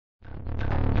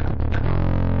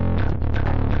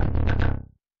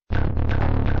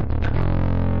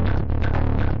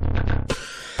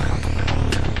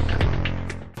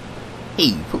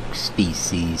Hey folks,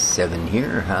 Species 7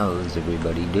 here. How's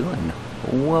everybody doing?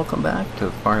 Welcome back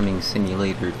to Farming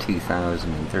Simulator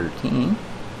 2013.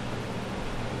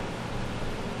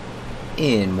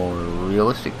 In more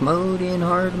realistic mode, in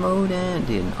hard mode, and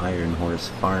in Ironhorse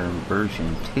Farm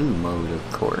version 2 mode,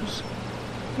 of course.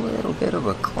 A little bit of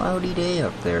a cloudy day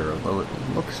up there, although it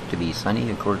looks to be sunny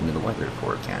according to the weather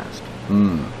forecast.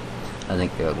 I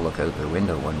think they ought to look out their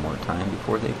window one more time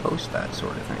before they post that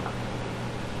sort of thing.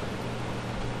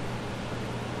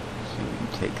 So we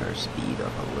can take our speed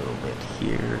up a little bit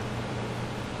here.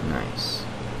 Nice.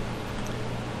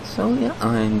 So yeah,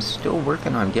 I'm still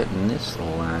working on getting this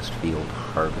last field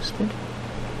harvested.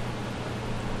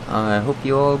 I hope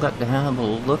you all got to have a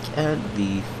look at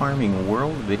the Farming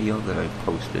World video that I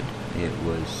posted. It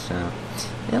was,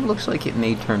 it looks like it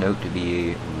may turn out to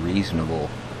be a reasonable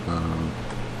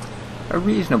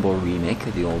remake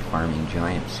of the old Farming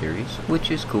Giant series,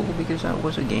 which is cool because that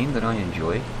was a game that I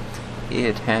enjoyed.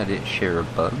 It had its share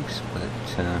of bugs, but,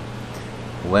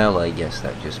 well, I guess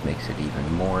that just makes it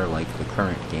even more like the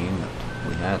current game that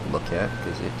we had to look at,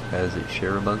 because it has its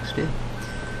share of bugs too.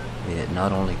 It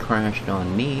not only crashed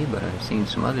on me, but I've seen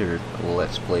some other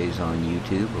Let's Plays on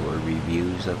YouTube, or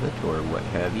reviews of it, or what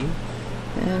have you,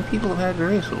 and people have had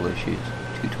various little issues.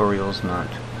 Tutorials not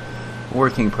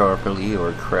working properly,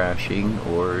 or crashing,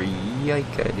 or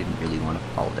yike, I didn't really want to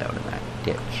fall down in that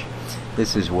ditch.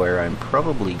 This is where I'm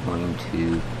probably going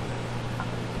to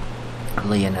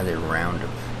lay another round of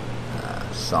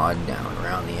sod down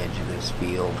around the edge of this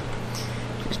field,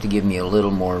 just to give me a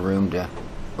little more room to,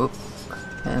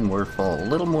 and we're full, a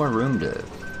little more room to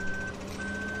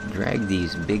drag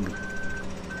these big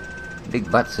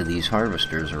butts of these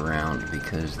harvesters around,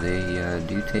 because they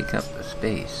do take up the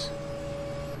space.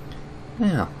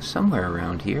 Now, somewhere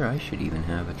around here I should even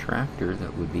have a tractor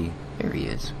that would be, there he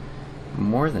is,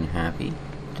 more than happy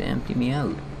to empty me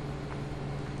out.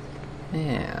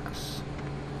 Yes.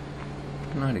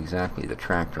 Not exactly the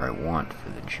tractor I want for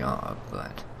the job,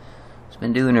 but it's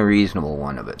been doing a reasonable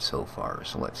one of it so far,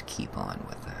 so let's keep on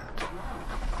with that.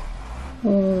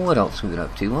 What else we got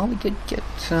up to? Well, we did get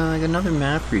another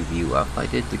map review up. I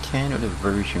did the Canada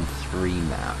version 3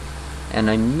 map, and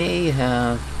I may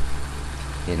have,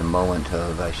 in a moment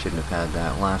of I shouldn't have had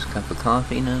that last cup of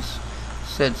coffee-ness,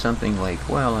 said something like,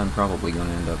 well, I'm probably going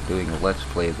to end up doing a Let's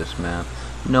Play of this map.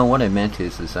 No, what I meant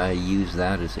is I use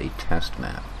that as a test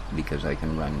map, because I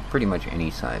can run pretty much any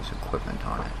size equipment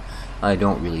on it. I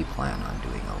don't really plan on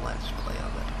doing a Let's Play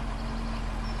of it.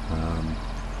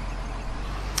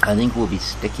 I think we'll be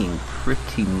sticking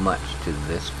pretty much to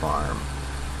this farm,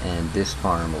 and this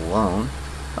farm alone,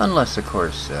 unless, of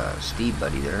course, Steve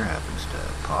Buddy there happens to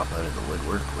pop out of the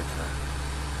woodwork with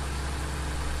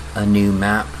a new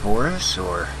map for us,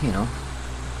 or, you know,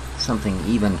 something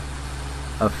even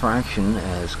a fraction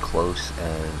as close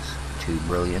as to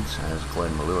brilliance as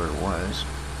Glen Malure was.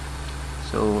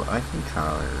 So I think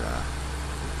our,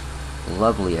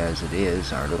 lovely as it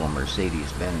is, our little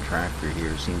Mercedes-Benz tractor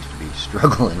here seems to be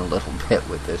struggling a little bit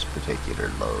with this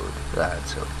particular load.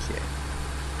 That's okay.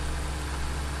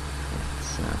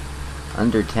 It's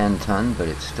under 10 ton, but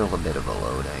it's still a bit of a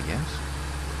load, I guess.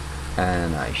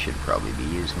 And I should probably be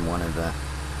using one of the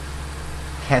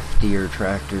heftier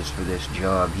tractors for this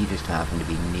job. He just happened to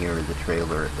be near the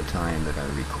trailer at the time that I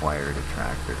required a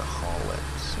tractor to haul it,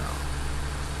 so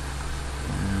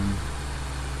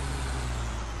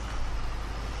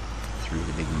through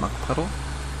the big muck puddle.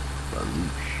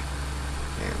 Baloosh.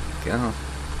 There we go.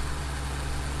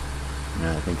 And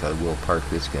I think I will park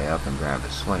this guy up and grab a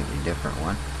slightly different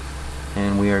one.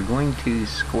 And we are going to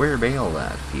square bale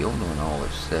that field when all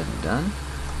is said and done.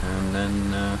 And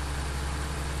then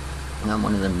on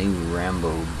one of the new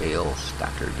Rambo bale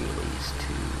stacker dealies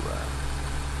to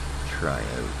try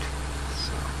out.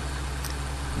 So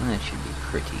that should be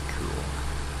pretty cool.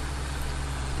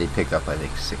 They pick up, I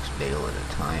think, 6 bale at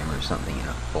a time or something in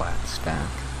a flat stack.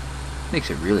 Makes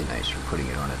it really nice for putting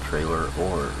it on a trailer,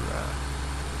 or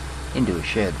into a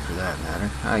shed for that matter.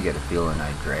 I get a feeling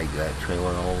I dragged that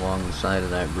trailer all along the side of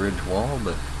that bridge wall,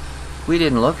 but we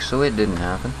didn't look, so it didn't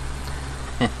happen.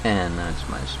 And that's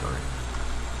my story.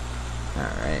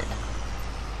 Alright.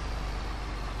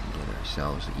 Get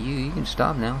ourselves... You can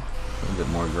stop now. A little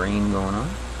bit more grain going on.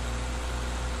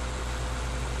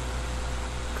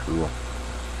 Cool.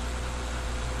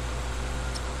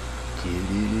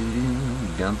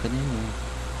 Doo-doo-doo-doo. Dump it in there.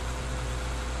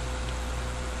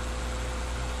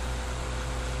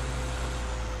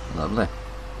 Lovely.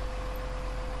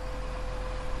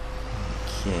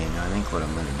 Okay, now I think what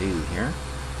I'm going to do here,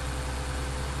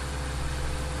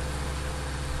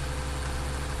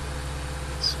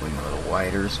 swing a little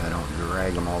wider so I don't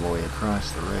drag them all the way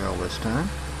across the rail this time.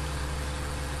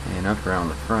 And up around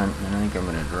the front, and I think I'm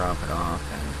going to drop it off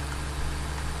and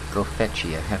go fetch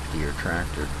you a heftier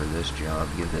tractor for this job.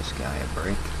 Give this guy a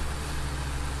break.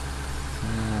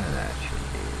 That should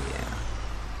do, yeah.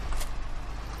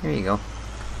 There you go.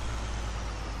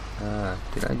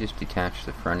 Did I just detach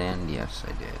the front end? Yes,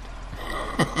 I did.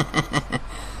 I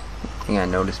think I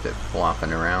noticed it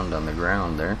flopping around on the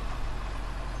ground there.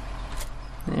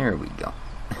 There we go.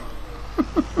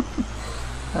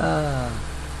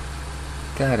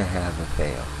 Gotta have a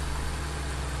fail.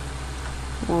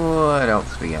 What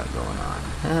else we got going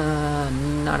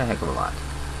on? Not a heck of a lot.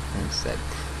 Instead,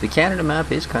 the Canada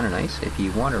map is kind of nice. If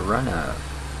you want to run a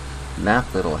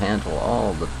map that'll handle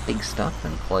all the big stuff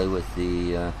and play with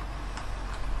the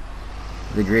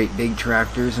great big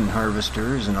tractors and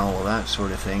harvesters and all of that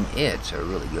sort of thing, it's a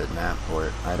really good map for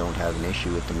it. I don't have an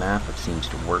issue with the map. It seems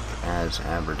to work as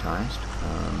advertised.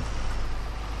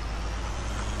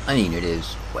 I mean, it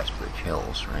is Westbridge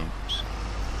Hills, right? So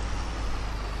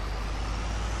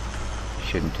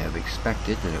shouldn't have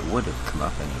expected that it would have come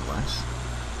up any less.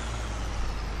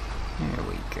 There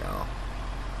we go.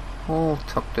 All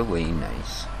tucked away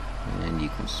nice. And you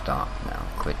can stop now.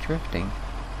 Quit drifting.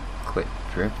 Quit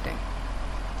drifting.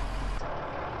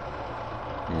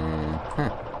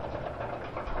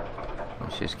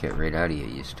 Let's just get right out of you.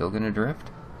 You still gonna drift?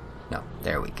 No,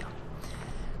 there we go.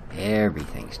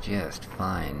 Everything's just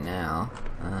fine now.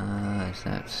 Is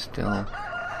that still...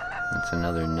 That's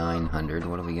another 900.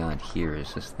 What do we got here?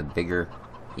 Is this the bigger...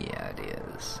 Yeah, it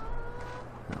is.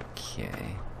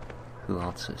 Okay. Who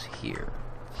else is here?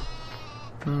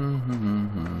 I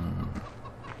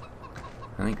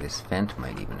think this Fent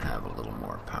might even have a little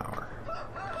more power.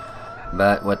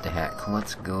 But what the heck,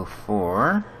 let's go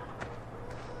for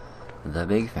the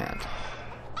big Fent.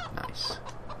 Nice.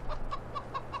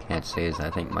 Can't say as I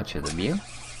think much of the view.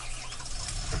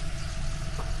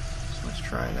 So let's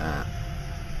try that.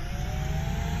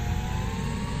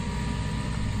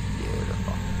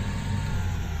 Beautiful.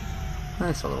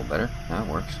 That's a little better. That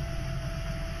works.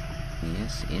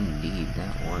 Yes, indeed,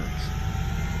 that works.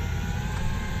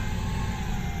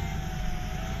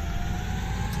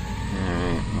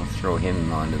 Alright, we'll throw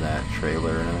him onto that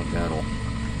trailer, and I think that'll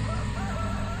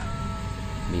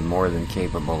be more than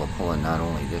capable of pulling not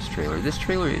only this trailer. This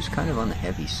trailer is kind of on the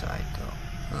heavy side, though,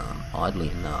 oddly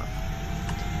enough.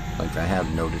 Like, I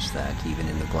have noticed that even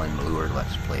in the Glen Malure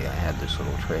Let's Play, I had this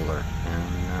little trailer,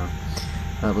 and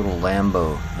a little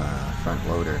Lambo front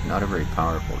loader, not a very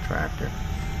powerful tractor.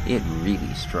 It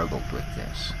really struggled with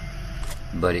this,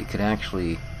 but it could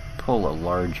actually pull a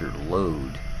larger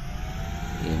load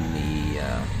in the,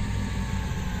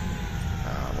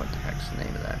 what the heck's the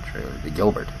name of that trailer? The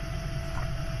Gilbert.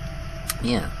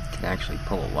 Yeah, it could actually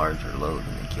pull a larger load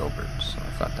in the Gilbert, so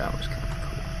I thought that was kind of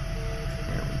cool.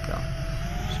 There we go.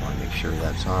 Just want to make sure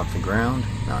that's off the ground.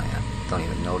 Oh yeah, don't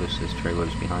even notice this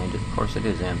trailer's behind it. Of course it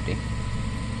is empty.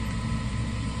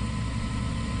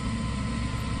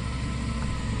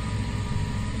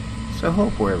 So I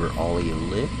hope wherever all of you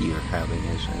live, you're having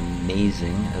as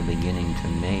amazing a beginning to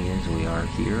May as we are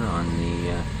here on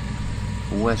the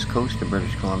west coast of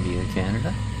British Columbia,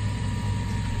 Canada.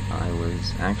 I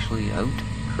was actually out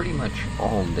pretty much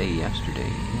all day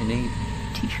yesterday in a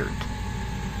t-shirt.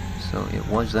 So it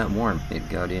was that warm. It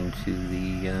got into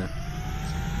the,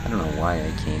 I don't know why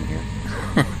I came here.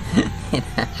 And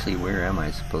actually, where am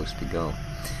I supposed to go?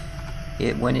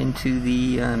 It went into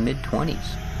the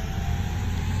mid-20s.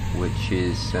 Which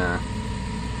is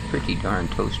pretty darn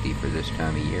toasty for this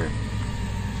time of year.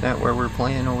 Is that where we're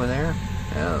playing over there?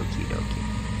 Okie dokie.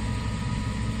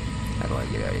 How do I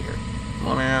get out of here?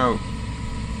 Let me out!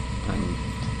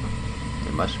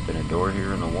 There must have been a door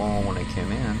here in the wall when I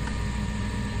came in.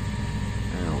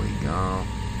 There we go.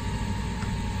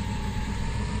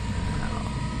 Now,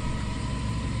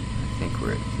 I think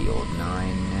we're at field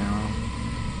 9 now.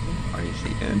 Where's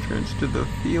the entrance to the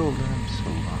field? I'm so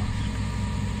lost.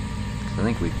 I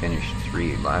think we finished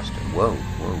 3 last time. Whoa,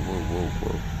 whoa, whoa, whoa,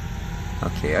 whoa.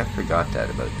 Okay, I forgot that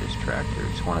about this tractor.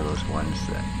 It's one of those ones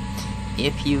that,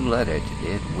 if you let it,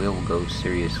 it will go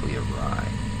seriously awry.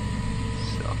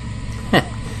 So,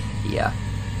 yeah.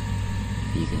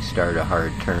 You can start a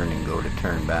hard turn and go to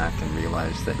turn back and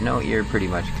realize that, no, you're pretty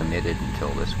much committed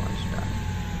until this one's done.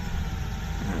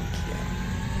 Okay.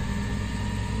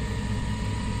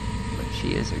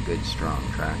 She is a good, strong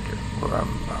tractor. There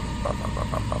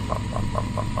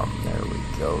we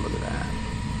go, look at that.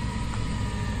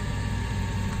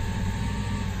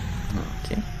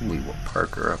 Okay, we will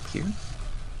park her up here.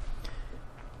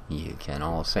 You can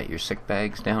all set your sick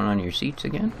bags down on your seats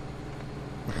again.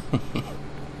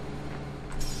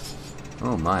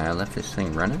 Oh my, I left this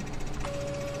thing running?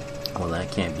 Well,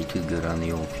 that can't be too good on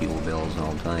the old fuel bills,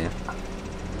 I'll tell you.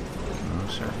 No,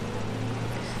 sir.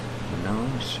 No,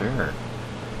 sir.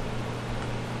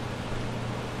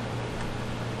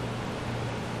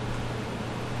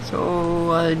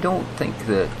 So, I don't think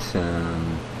that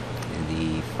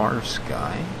the Far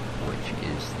Sky, which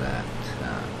is that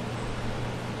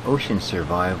ocean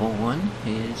survival one,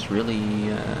 is really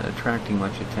attracting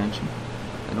much attention.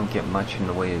 I don't get much in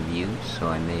the way of views, so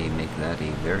I may make that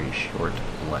a very short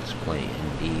Let's Play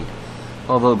indeed.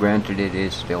 Although, granted, it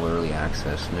is still early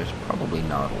access, and there's probably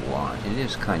not a lot. It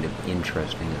is kind of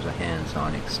interesting as a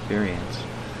hands-on experience.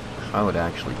 How it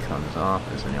actually comes off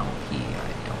as an LP,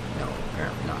 I don't know.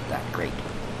 Apparently not that great.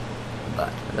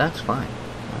 But that's fine.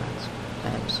 That's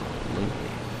absolutely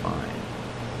fine.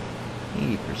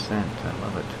 80%, I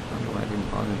love it. I wonder why I didn't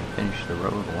bother to finish the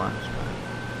road the last time.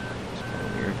 It's kind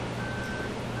of weird.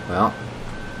 Well,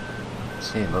 let's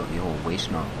say about the old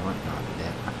waste not want not a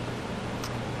bit.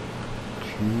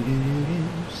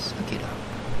 Suck it up.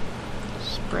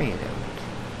 Spray it out.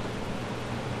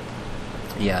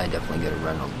 Yeah, I definitely got to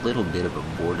run a little bit of a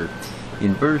border.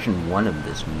 In version 1 of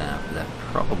this map, that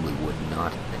probably would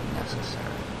not have been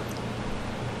necessary.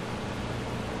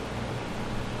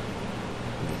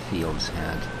 The fields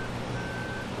had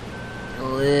a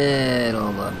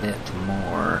little bit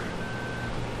more.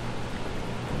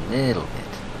 A little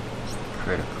bit. It's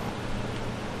critical.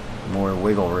 More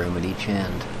wiggle room at each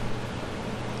end.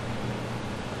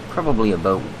 Probably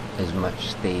about as much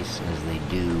space as they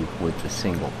do with the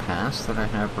single pass that I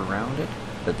have around it,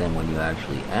 but then when you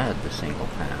actually add the single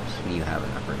pass, you have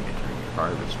enough room to turn your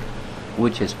harvester,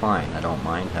 which is fine. I don't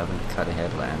mind having to cut a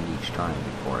headland each time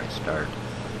before I start.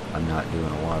 I'm not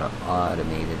doing a lot of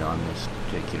automated on this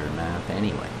particular map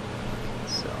anyway.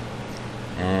 So,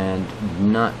 and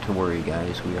not to worry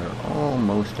guys, we are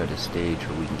almost at a stage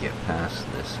where we can get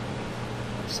past this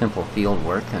simple field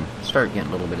work and start getting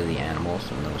a little bit of the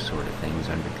animals and those sort of things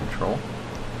under control,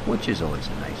 which is always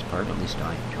a nice part. At least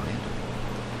I enjoy it.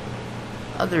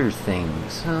 Other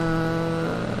things,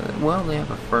 well, they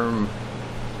have a firm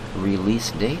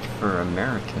release date for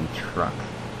American Truck,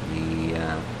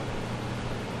 the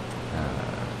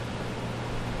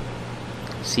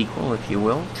sequel, if you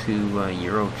will, to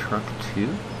Euro Truck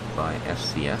 2 by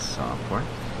SCS Software.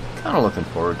 Kind of looking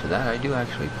forward to that. I do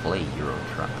actually play Euro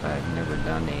Truck. I've never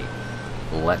done a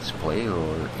Let's Play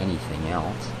or anything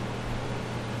else.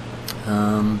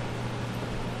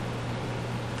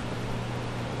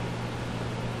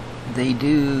 They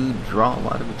do draw a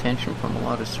lot of attention from a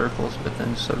lot of circles, but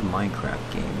then so do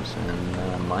Minecraft games,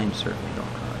 and mine certainly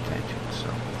don't draw attention. So,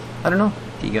 I don't know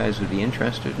if you guys would be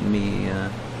interested in me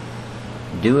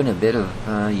doing a bit of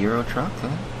Euro Truck.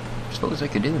 I suppose I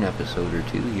could do an episode or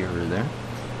two here or there.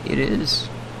 It is,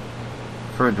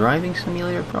 for a driving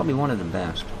simulator, probably one of the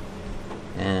best.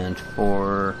 And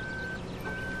for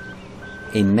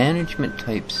a management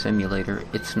type simulator,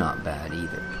 it's not bad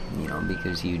either. You know,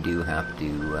 because you do have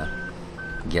to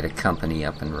get a company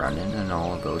up and running and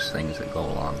all of those things that go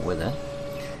along with it.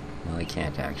 Well, I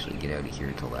can't actually get out of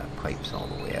here till that pipe's all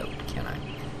the way out, can I?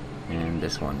 And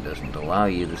this one doesn't allow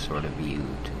you the sort of view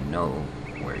to know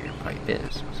where your pipe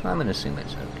is. So I'm going to assume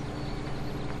it's out.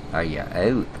 Are you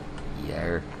out?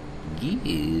 You're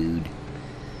good.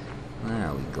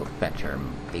 Well, we go fetch our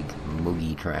big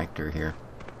moogie tractor here.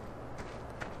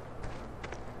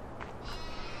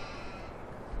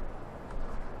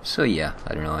 So yeah,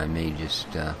 I don't know, I may just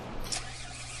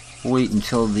wait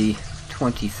until the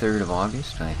 23rd of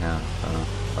August. I have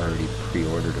already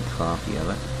pre-ordered a copy of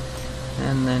it.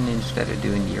 And then instead of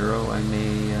doing Euro, I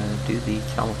may do the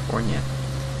California.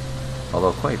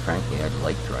 Although, quite frankly, I'd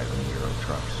like driving Euro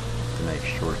trucks. The nice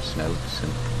short snouts,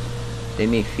 and they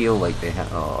may feel like they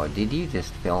have... Oh, did you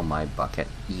just fill my bucket?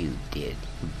 You did,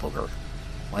 you booger.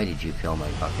 Why did you fill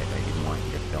my bucket? I didn't want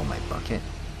you to fill my bucket.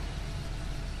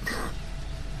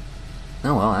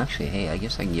 Oh, well, actually, hey, I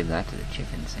guess I can give that to the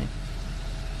chickens, eh?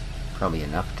 Probably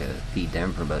enough to feed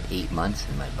them for about 8 months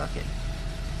in my bucket.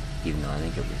 Even though I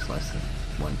think it was less than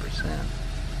 1%.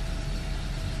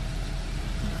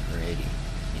 Alrighty.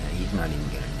 Yeah, he's not even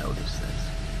going to notice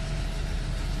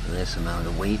this amount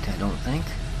of weight, I don't think.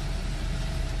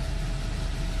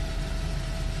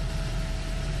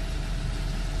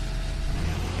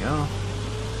 There we go.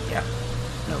 Yeah,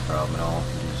 no problem at all.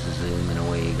 Just zoom and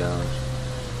away he goes.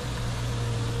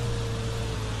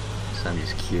 So I'm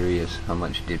just curious, how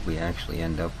much did we actually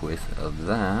end up with of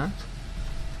that?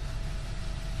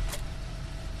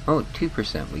 Oh,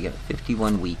 2%. We got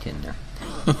 51 wheat in there.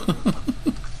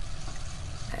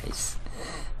 Nice.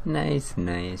 Nice,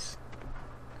 nice.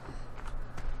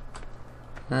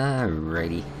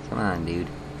 Alrighty. Come on, dude.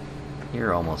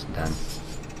 You're almost done.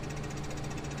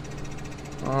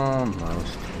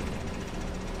 Almost.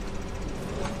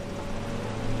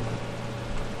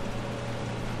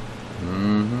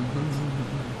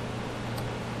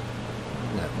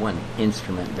 That one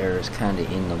instrument there is kind of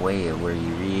in the way of where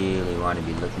you really want to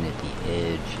be looking at the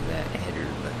edge of that header,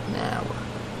 but now we're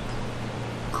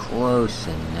close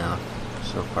enough.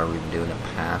 So far we've been doing a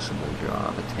passable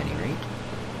job at any rate.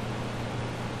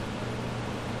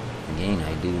 Again,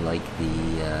 I do like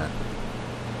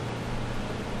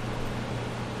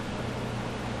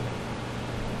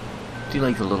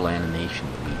the little animation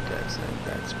the wheat does. I think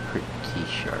that's pretty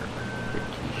sharp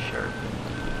indeed.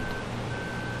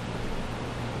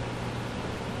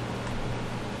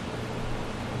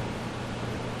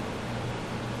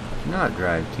 Do not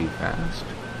drive too fast.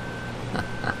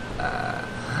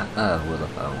 Well,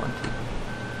 if I want to.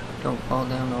 Don't fall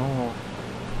down the hole.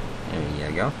 There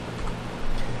you go.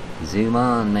 Zoom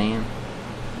on, man.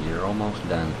 You're almost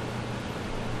done.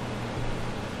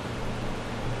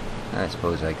 I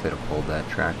suppose I could have pulled that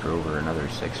tractor over another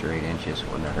 6 or 8 inches.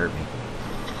 Wouldn't have hurt me.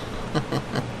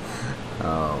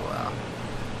 Oh, well.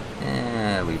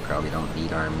 We probably don't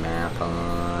need our map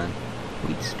on.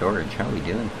 Wheat storage. How are we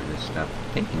doing for this stuff?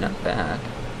 Maybe not bad.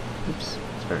 Oops.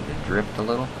 Started to drift a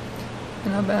little.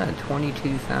 Not bad.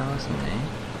 22,000, eh?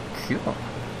 Cool.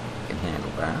 Can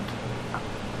handle that. I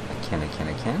can.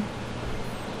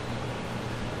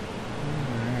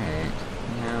 Alright.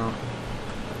 Now,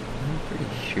 I'm pretty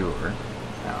sure.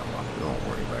 Oh, well, don't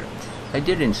worry about it. I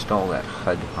did install that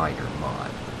HUD hider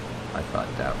mod. I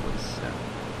thought that was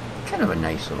kind of a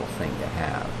nice little thing to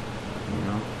have, you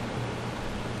know?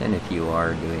 Then if you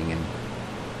are doing an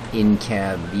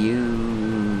in-cab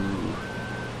view,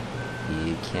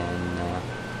 you can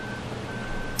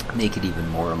make it even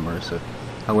more immersive.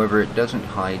 However, it doesn't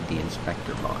hide the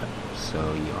inspector mod,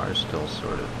 so you are still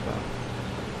sort of,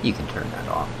 you can turn that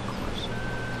off, of course.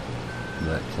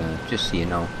 But just so you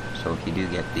know, so if you do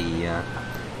get the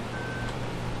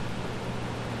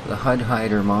HUD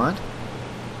hider mod,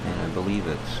 and I believe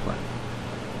it's, what,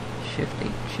 Shift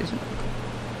H, isn't it?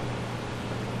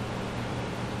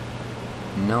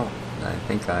 No, I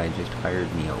think I just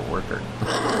hired me a worker.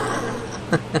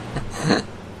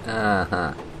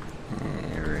 Uh-huh.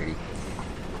 Alrighty.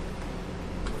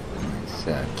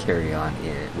 Let's carry on.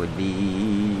 It would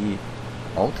be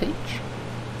Alt H?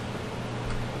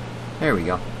 There we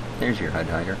go. There's your HUD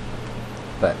hider.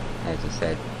 But, as I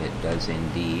said, it does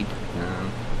indeed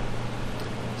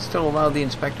still allow the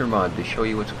inspector mod to show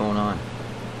you what's going on.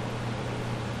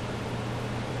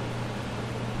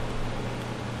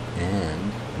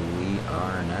 And we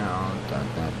are now done.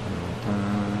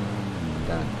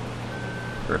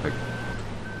 Perfect.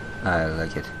 I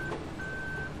like it.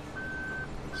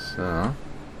 So,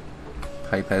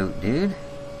 pipe out, dude.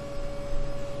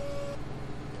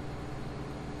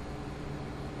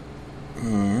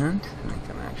 And I think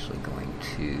I'm actually going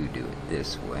to do it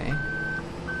this way.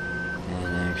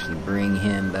 And actually bring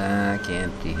him back,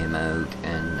 empty him out,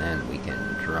 and then we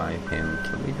can drive him.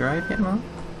 Can we drive him up?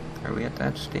 Are we at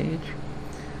that stage?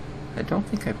 I don't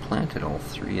think I planted all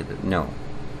 3 of them. No.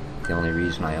 The only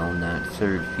reason I own that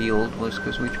 3rd field was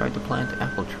because we tried to plant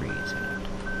apple trees in it.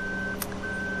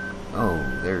 Oh,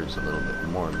 there's a little bit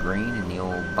more grain in the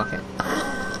old bucket.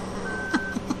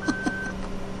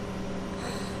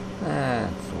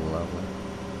 That's lovely.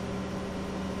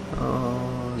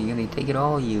 Oh, you're gonna take it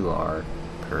all? You are.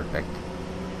 Perfect.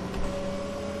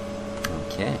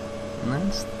 Okay. And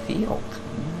that's the field.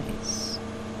 Nice.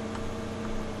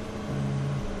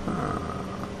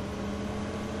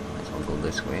 Might as well go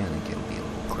this way. I think it'll be a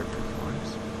little quicker for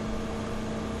us.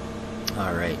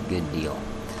 Alright, good deal.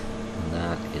 And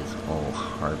that is all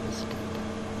harvested.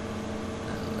 I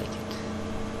like it.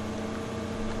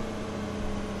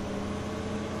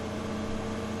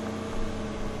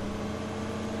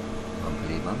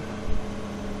 Bumpity bump.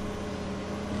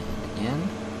 And again.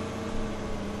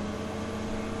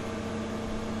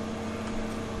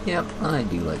 Yep, I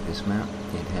do like this map.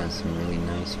 It has some really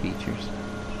nice features.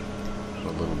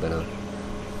 A little bit of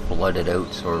flooded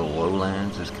out sort of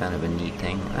lowlands is kind of a neat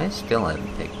thing. I still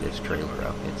haven't picked this trailer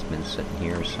up. It's been sitting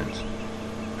here since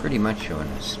pretty much when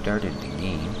I started the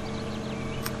game.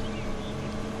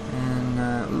 And,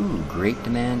 ooh, great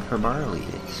demand for barley.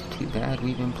 It's too bad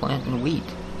we've been planting wheat.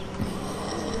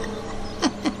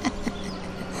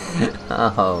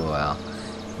 Oh, well.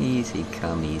 Easy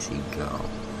come, easy go.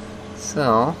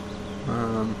 So,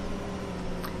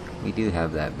 we do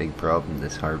have that big problem.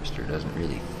 This harvester doesn't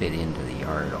really fit into the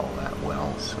yard all that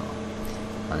well, so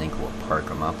I think we'll park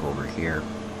them up over here.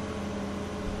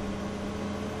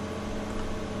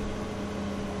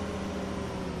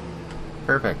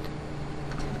 Perfect.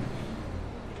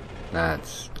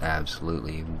 That's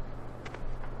absolutely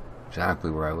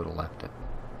exactly where I would have left it.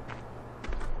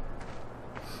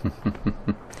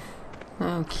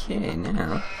 Okay,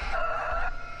 now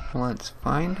let's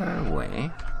find our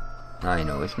way. I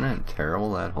know, isn't it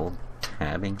terrible, that whole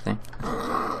tabbing thing?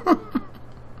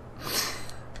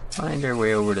 Find our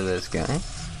way over to this guy.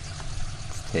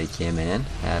 Let's take him in,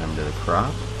 add him to the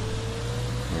crop,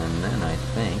 and then I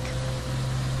think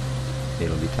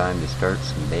it'll be time to start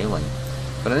some baling.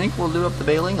 But I think we'll do up the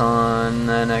baling on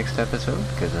the next episode,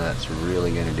 because that's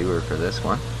really going to do her for this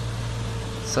one.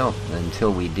 So,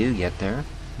 until we do get there,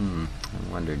 I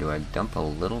wonder, do I dump a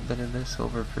little bit of this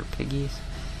over for piggies?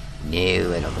 No,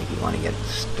 I don't think you want to get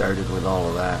started with all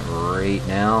of that right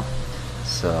now.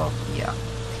 So, yeah.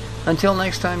 Until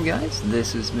next time, guys,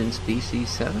 this has been Species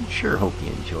 7. Sure hope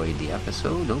you enjoyed the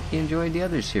episode. Hope you enjoyed the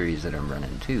other series that I'm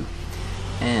running, too.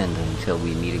 And until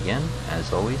we meet again,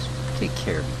 as always, take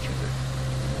care of each other.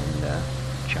 And,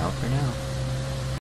 ciao for now.